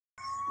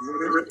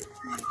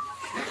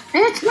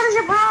Bitch, what is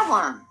your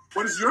problem?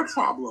 What is your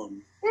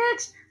problem?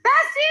 Bitch,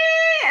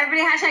 Bestie!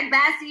 Everybody hashtag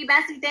Bestie.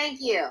 Bestie, thank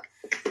you.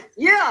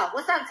 Yeah,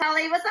 what's up,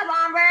 Tully? What's up,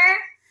 Amber?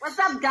 What's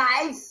up,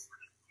 guys?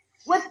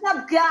 What's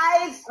up,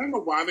 guys? I don't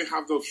know why they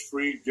have those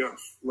free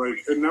gifts. Like,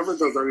 it never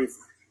does anything.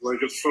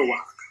 Like, it's so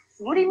whack.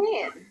 What do you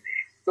mean?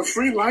 The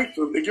free likes,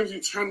 it gives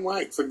you 10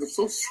 likes. Like, they're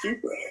so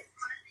stupid.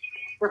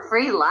 The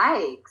free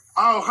likes?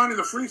 Oh, honey,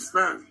 the free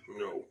spend.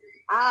 No.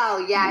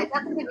 Oh, yeah, it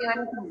doesn't give you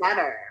anything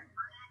better.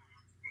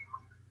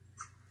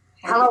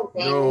 Hello,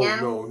 Damien.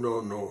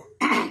 No.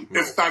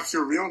 If that's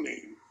your real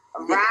name.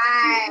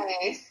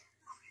 Right.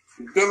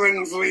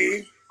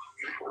 Billingsley.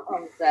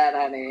 I'm sad,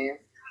 honey.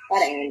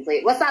 That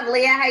Ainsley. What's up,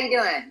 Leah? How you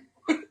doing?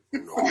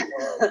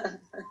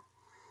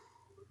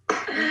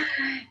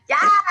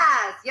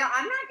 Yes. Yo,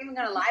 I'm not even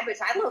gonna lie,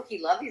 bitch. I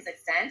low-key love these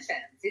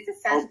extensions. These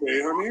extensions.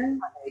 Okay, honey.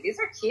 These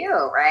are cute,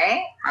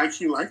 right? I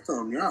actually like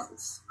them,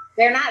 yes.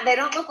 They're not. They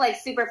don't look like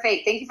super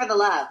fake. Thank you for the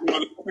love. No, I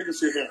think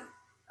it's your hair.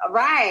 All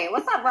right.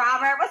 What's up,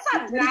 Robert? What's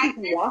up, Jack?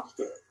 You washed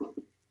it.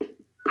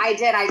 I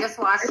did. I just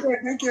washed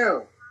it. Thank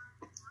you.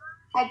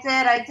 I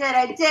did.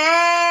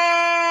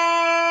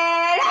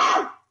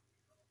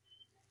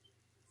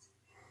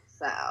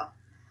 So,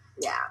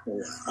 yeah.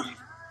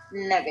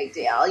 No big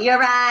deal. You're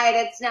right,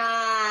 it's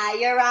not.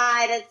 You're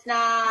right, it's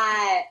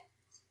not.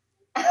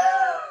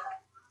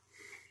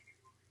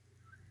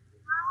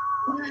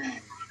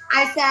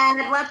 I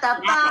said, what the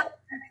fuck?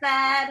 I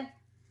said,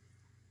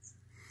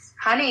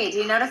 honey, do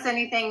you notice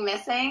anything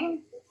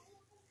missing?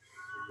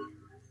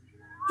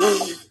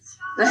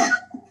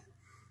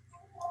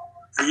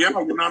 Yeah,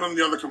 but we're not on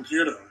the other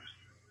computer.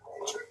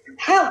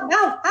 Ow,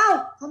 ow,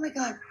 ow. Oh my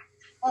God.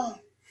 Oh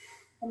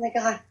my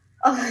God.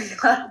 Oh my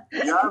God.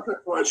 Yeah,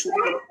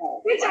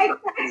 Bitch, I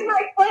cracked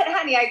my foot,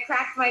 honey. I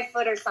cracked my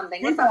foot or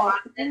something. What's up,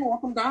 Boston?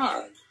 Welcome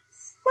back.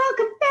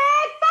 Welcome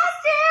back,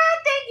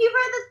 Boston. Thank you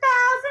for the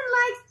 1,000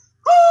 likes.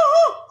 Hoo,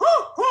 hoo,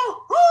 hoo, hoo,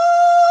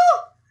 hoo.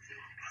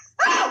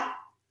 Oh!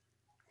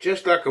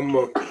 Just like a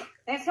monkey.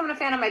 Thanks for becoming a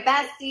fan of my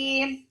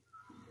bestie.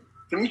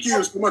 Thank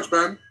you so much,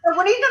 Ben. So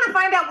when are you going to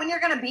find out when you're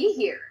going to be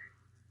here?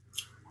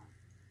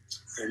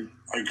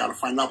 I got to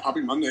find out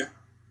probably Monday.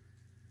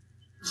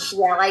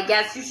 Well, I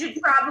guess you should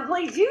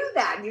probably do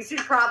that. You should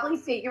probably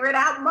figure it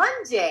out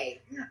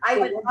Monday.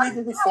 What day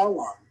does it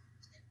fall on?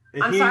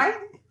 I'm sorry?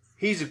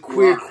 He's a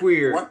queer.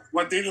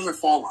 What day does it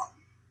fall on?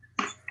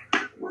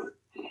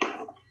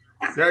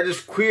 Not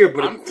just queer,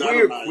 but a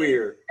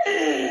queer.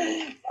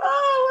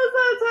 Oh, what's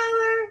up,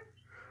 Tyler?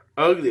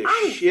 Ugly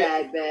shit.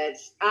 I'm dead,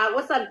 bitch.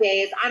 What's up,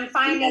 Days? I'm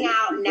finding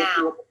out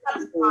now. What's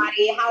up,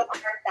 Scotty? How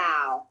art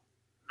thou?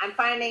 I'm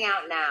finding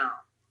out now.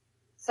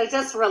 So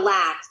just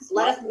relax.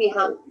 Let us be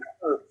humble.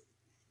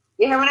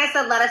 You hear when I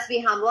said let us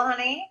be humble,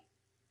 honey?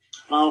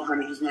 Oh,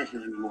 honey, he's not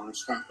here anymore.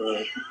 Stop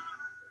it.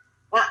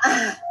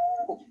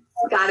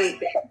 Scotty.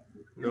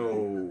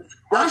 No.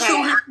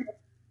 Okay.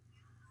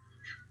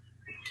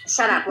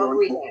 Shut up. What were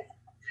we doing?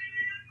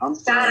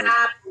 Shut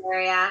up,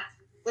 Maria.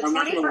 The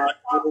 21st.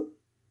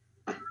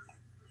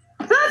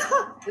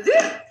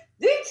 The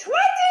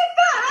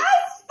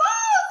 21st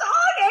falls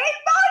on a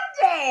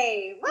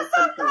Monday. What's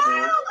up, Kyle?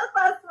 What's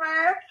up,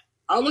 Smurf?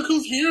 Oh, look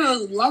who's here.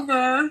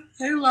 Lover.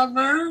 Hey,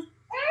 Lover.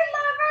 Hey,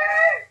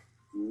 Lover.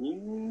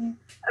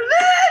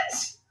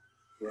 Bitch.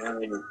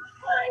 Right.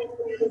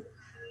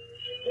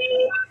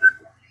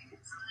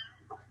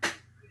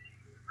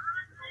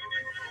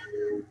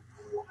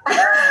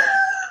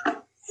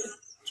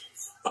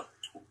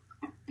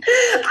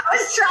 I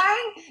was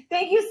trying,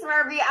 thank you,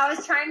 Smurfy. I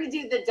was trying to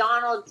do the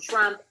Donald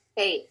Trump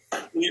face.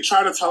 Can you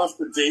try to tell us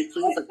the date,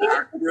 please?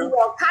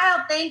 Well,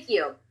 Kyle, thank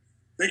you.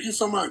 Thank you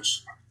so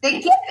much. The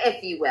gift,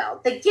 if you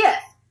will. The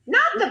gift.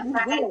 Not the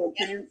present.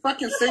 Can you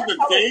fucking say the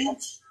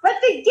date?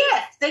 But the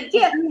gift. The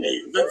gift.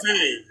 The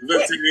day.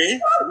 Answer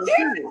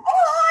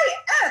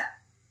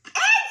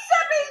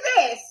me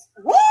this.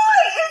 Why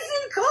is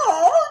it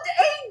called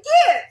a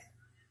gift?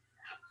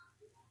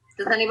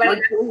 Does anybody know?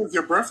 What day is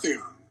your birthday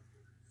on?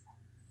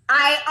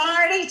 I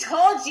already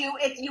told you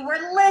if you were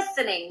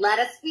listening. Let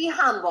us be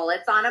humble.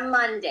 It's on a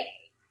Monday.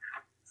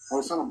 Oh,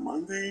 it's on a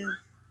Monday?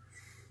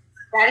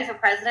 Ready for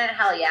president?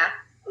 Hell yeah.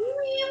 Wee,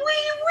 wee,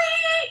 wee.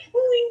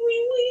 Wee,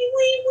 wee, wee,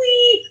 wee,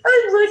 wee. I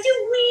want you,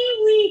 wee,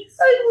 wee.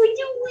 I want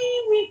you, wee,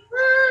 wee.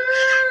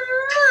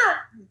 Ah.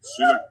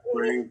 She's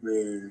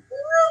crazy.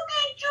 Look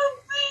at your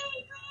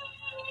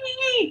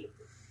baby.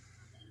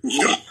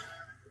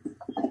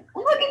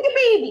 Look at the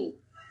baby.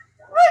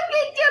 Look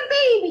at your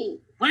baby.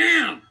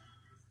 Wow.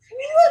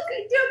 Look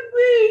at your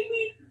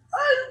baby. I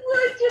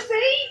want your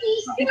baby.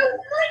 I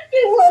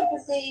want the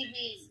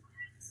baby.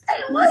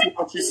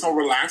 She's so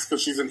relaxed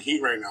because she's in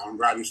heat right now and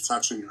Braddy's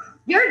touching her.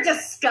 You're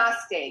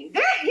disgusting.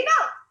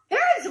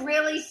 There is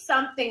really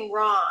something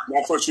wrong.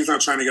 That's what she's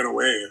not trying to get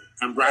away.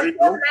 And Braddy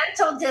knows.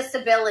 Mental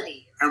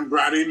disability. And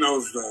Braddy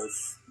knows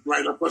this.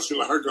 Right, that's why she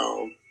let her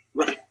go.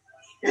 Right.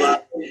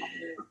 That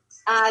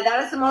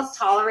is the most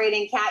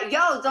tolerating cat.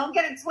 Yo, don't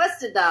get it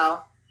twisted,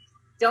 though.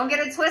 Don't get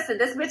it twisted.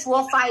 This bitch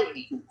will fight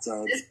me.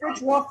 This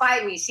bitch will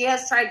fight me. She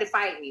has tried to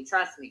fight me.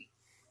 Trust me.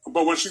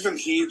 But when she's in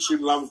heat, she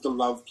loves the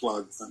love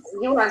plugs.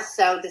 You are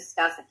so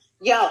disgusting.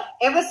 Yo,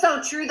 it was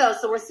so true, though.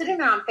 So we're sitting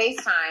there on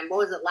FaceTime. What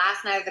was it,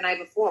 last night or the night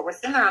before? We're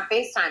sitting there on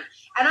FaceTime.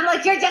 And I'm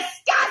like, you're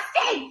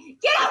disgusting!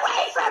 Get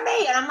away from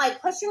me! And I'm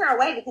like pushing her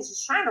away because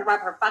she's trying to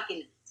rub her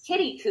fucking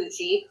kitty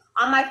coochie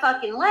on my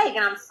fucking leg.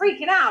 And I'm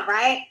freaking out,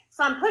 right?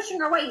 So I'm pushing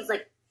her away. He's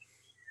like,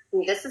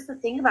 see, this is the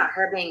thing about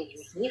her being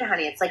in heat,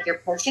 honey. It's like you're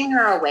pushing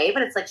her away,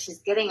 but it's like she's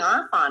getting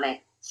off on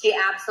it. She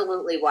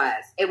absolutely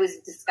was. It was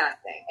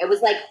disgusting. It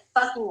was like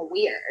fucking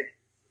weird.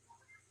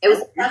 It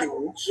was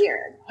fucking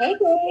weird. Hey,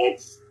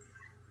 Gage.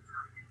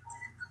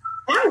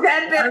 I'm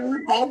good, bitch.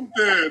 We both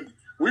did.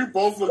 We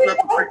both looked at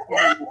the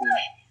picture.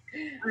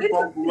 We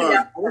both looked.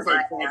 I was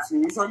like,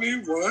 tattoos,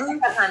 honey? What?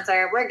 What's up,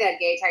 Hunter? We're good,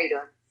 Gage. How you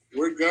doing?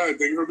 We're good.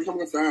 Thank you for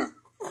becoming a fan.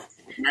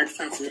 Next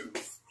tattoo.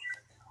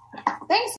 Thanks.